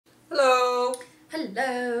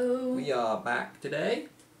Hello! We are back today.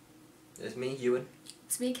 There's me, Ewan.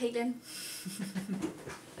 It's me, Caitlin.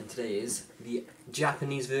 And today is the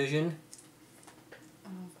Japanese version.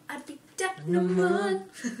 I'd be Japanese.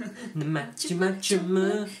 Machi machi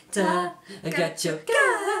muta, I got your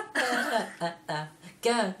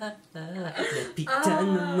I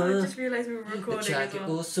just realised we were recording as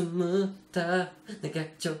well.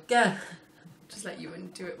 Just let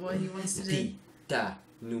Ewan do it what he wants to do.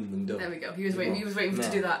 There we go. He was waiting for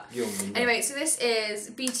to do that. Anyway, so this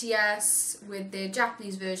is BTS with the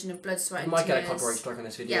Japanese version of Blood, Sweat and Tears. We might get a copyright strike on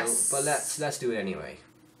this video, yes. But let's do it anyway.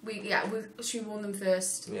 Should we warn them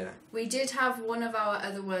first? Yeah. We did have one of our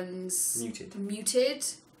other ones muted.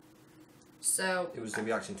 So it was the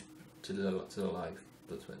reaction to the live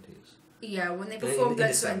Blood, Sweat and Tears. Yeah, when they performed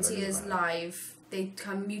Blood, Sweat and Tears live, they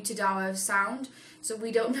kind of muted our sound. So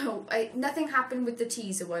we don't know. Nothing happened with the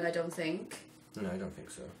teaser one, I don't think. No, I don't think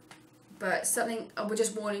so. But something, we're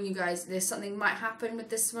just warning you guys, there's something might happen with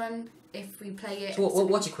this one if we play it. So we'll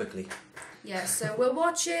watch it quickly. Yeah, so we'll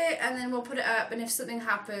watch it and then we'll put it up, and if something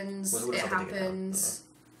happens, it happens.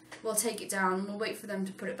 We'll take it down, we'll wait for them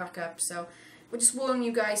to put it back up. So we're just warning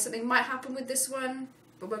you guys, something might happen with this one,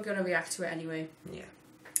 but we're going to react to it anyway. Yeah.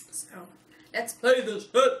 So, let's play this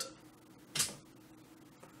hit!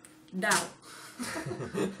 Now.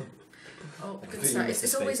 Oh, good start.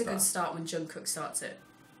 It's always a good start when Jungkook starts it.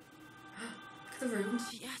 Look at the room.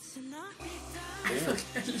 I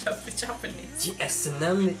love the Japanese. That's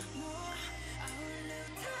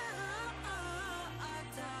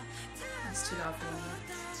too loud for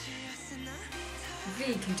me.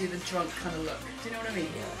 V can do the drunk kind of look. Do you know what I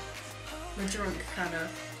mean? Yeah. The drunk kind of.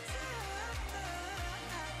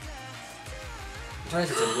 I'm trying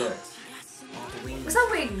to do it. Was that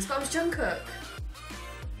Wings? But it was Jungkook.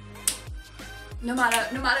 No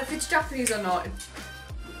matter if it's Japanese or not.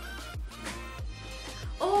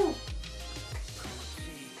 Oh!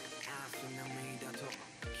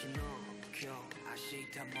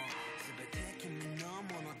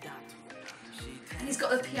 And he's got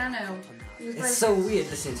the piano. It's so weird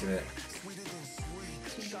listening to it.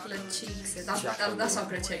 Blood cheeks. That's not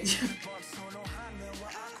going to change.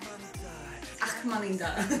 Achmaninda.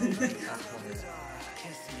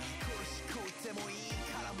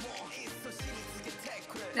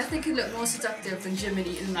 Nothing can look more seductive than Jimin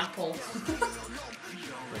eating an apple.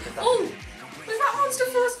 Oh! Was that Monster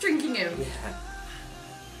Force drinking him? Yeah.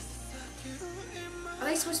 Are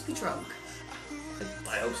they supposed to be drunk?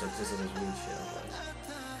 I hope so, because this is weird shit.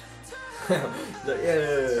 Look,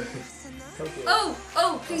 yeah. Oh!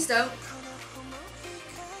 Please don't.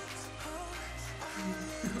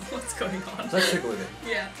 What's going on? Let's Sugar with it.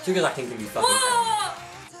 Yeah. Sugar's acting can be fucking terrible.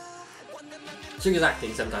 Sugar's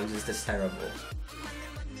acting sometimes is just terrible.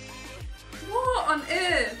 What on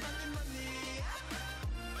earth?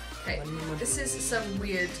 Okay, this is some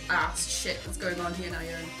weird ass shit that's going on here now,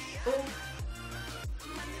 Ewan. Oh.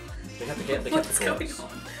 They have to get the What's going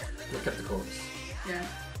on? They kept the chorus. Yeah.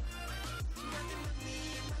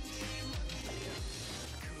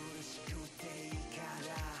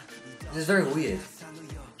 This is very weird.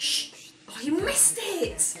 Shh! Oh, you missed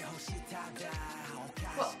it!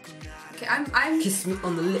 What? Okay, I'm... Kiss me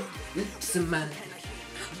on the lips and man.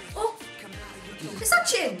 Oh! Is that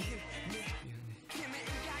Jin? He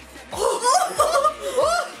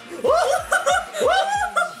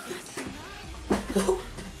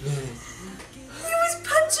was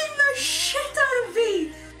punching the shit out of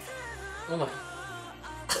V! Oh my...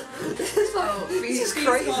 This is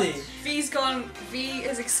crazy. V's gone. V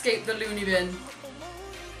has escaped the loony bin.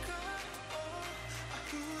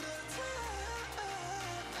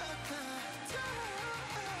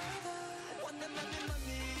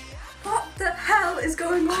 What the hell is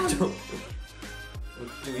going on?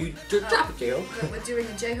 Do you drop it, J-Hope? We're doing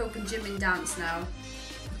a J-Hope and Jimin dance now.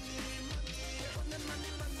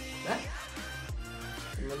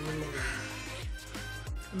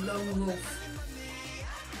 Lone wolf.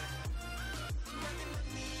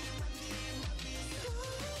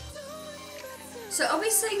 So are we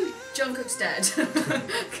saying Jungkook's dead?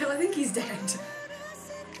 Because I think he's dead. What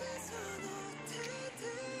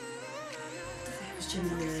the fuck was Jin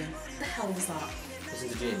wearing? What the hell was that? This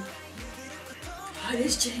is the Jin. Oh, it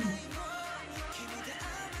is Jin.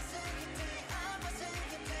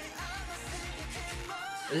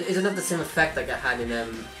 Isn't that the same effect like I had in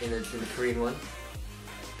the Korean one?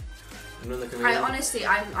 You know the Korean one? Honestly,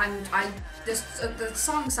 the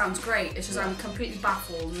song sounds great. It's just I'm completely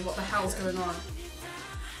baffled with what the hell's going on.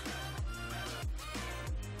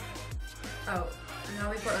 Oh, now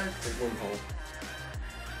we've got a... There's one hole.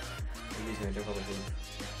 I'm using a jump over here.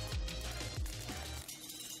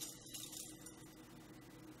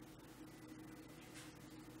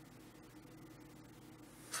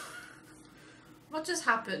 What just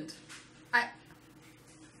happened?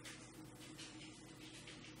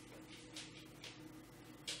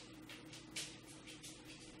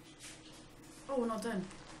 Oh, we're not done.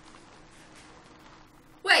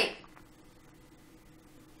 Wait!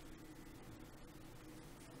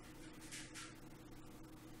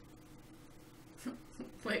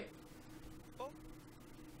 Wait.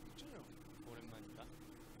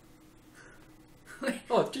 Wait.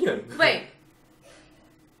 Oh, Junior. Wait.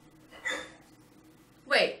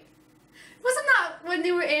 Wait. Wasn't that when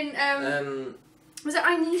they were in, was it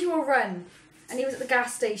I Need You or Run? And he was at the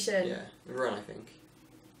gas station. Yeah, Run, I think.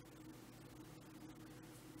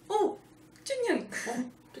 Oh, Jin-young. Oh,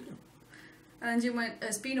 Jin-young. And then Jin went,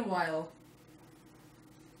 it's been a while.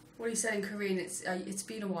 What he said in Korean, it's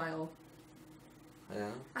been a while.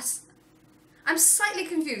 Yeah. I'm slightly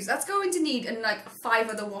confused. That's going to need like 5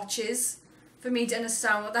 other watches for me to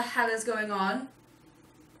understand what the hell is going on.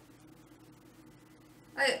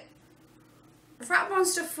 Rat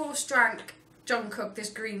Monster force drank Jungkook this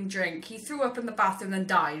green drink. He threw up in the bathroom and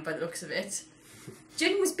died by the looks of it.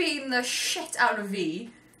 Jin was beating the shit out of V.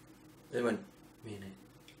 They went, mean it.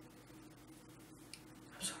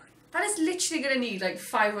 I'm sorry. That is literally going to need like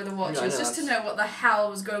 5 other watches just to know what the hell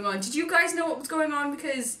was going on. Did you guys know what was going on?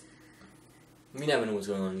 Because we never know what's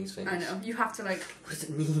going on in these things. I know. You have to like... What does it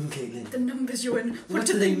mean, Caitlin? The numbers you're in. What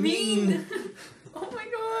do they mean? Oh my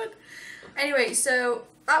god. Anyway, so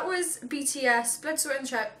that was BTS, Blood, Sweat and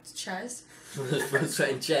Ches. Blood,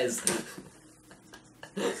 Sweat and Ches.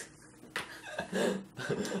 I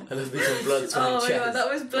love me some Blood, Sweat and Ches. Oh my god, that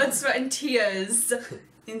was Blood, Sweat and Tears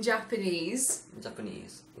in Japanese. In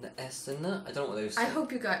Japanese. The S and the? I don't know what they were saying. I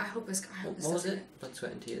hope you guys, what was it? Blood,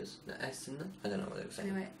 Sweat and Tears. The S and the? I don't know what they were saying.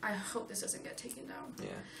 Anyway, I hope this doesn't get taken down.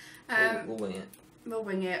 Yeah. We'll wing it. We'll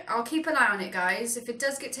wing it. I'll keep an eye on it, guys. If it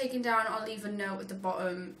does get taken down, I'll leave a note at the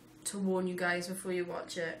bottom to warn you guys before you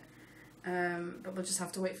watch it. But we'll just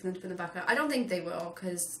have to wait for them to put them back up. I don't think they will,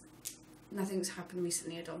 because nothing's happened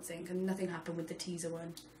recently, I don't think. And nothing happened with the teaser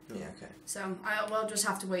one. Yeah, okay. So we'll just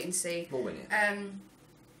have to wait and see. We'll wing it.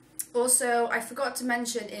 Also, I forgot to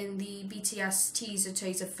mention in the BTS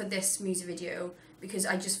teaser for this music video, because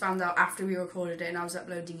I just found out after we recorded it and I was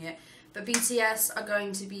uploading it, but BTS are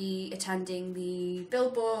going to be attending the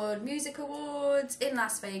Billboard Music Awards in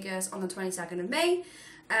Las Vegas on the 22nd of May.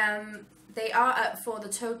 They are up for the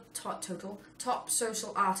Top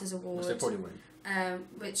Social Artist Award, they probably win.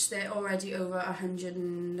 which they're already over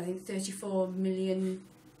 134 million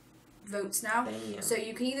votes now. Damn. So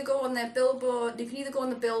you can either go on their Billboard, you can either go on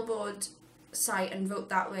the Billboard site and vote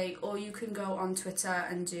that way, or you can go on Twitter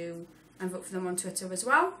and vote for them on Twitter as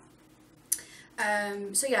well.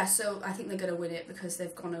 So yeah, so I think they're going to win it because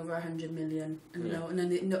they've gone over 100 million, and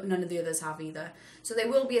none of the others have either. So they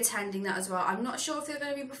will be attending that as well. I'm not sure if they're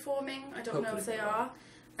going to be performing. I don't know if they are.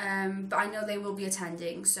 But I know they will be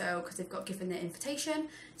attending, so because they've got given their invitation.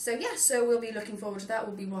 So yeah, so we'll be looking forward to that.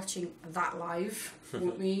 We'll be watching that live,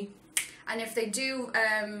 won't we? And if they do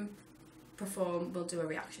perform, we'll do a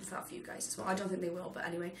reaction to that for you guys as well. I don't think they will, but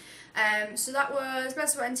anyway. So that was Blood,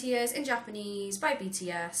 Sweat and Tears in Japanese by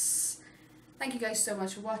BTS. Thank you guys so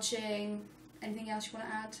much for watching. Anything else you want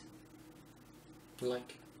to add?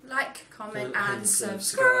 Like, comment and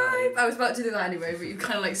subscribe. I was about to do that anyway, but you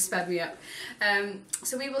kind of like sped me up.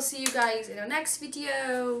 So we will see you guys in our next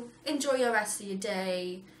video. Enjoy your rest of your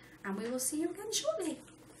day, and we will see you again shortly.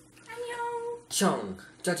 Annyeong. Chong,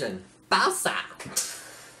 Jajin, Bao Sa.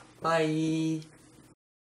 Bye.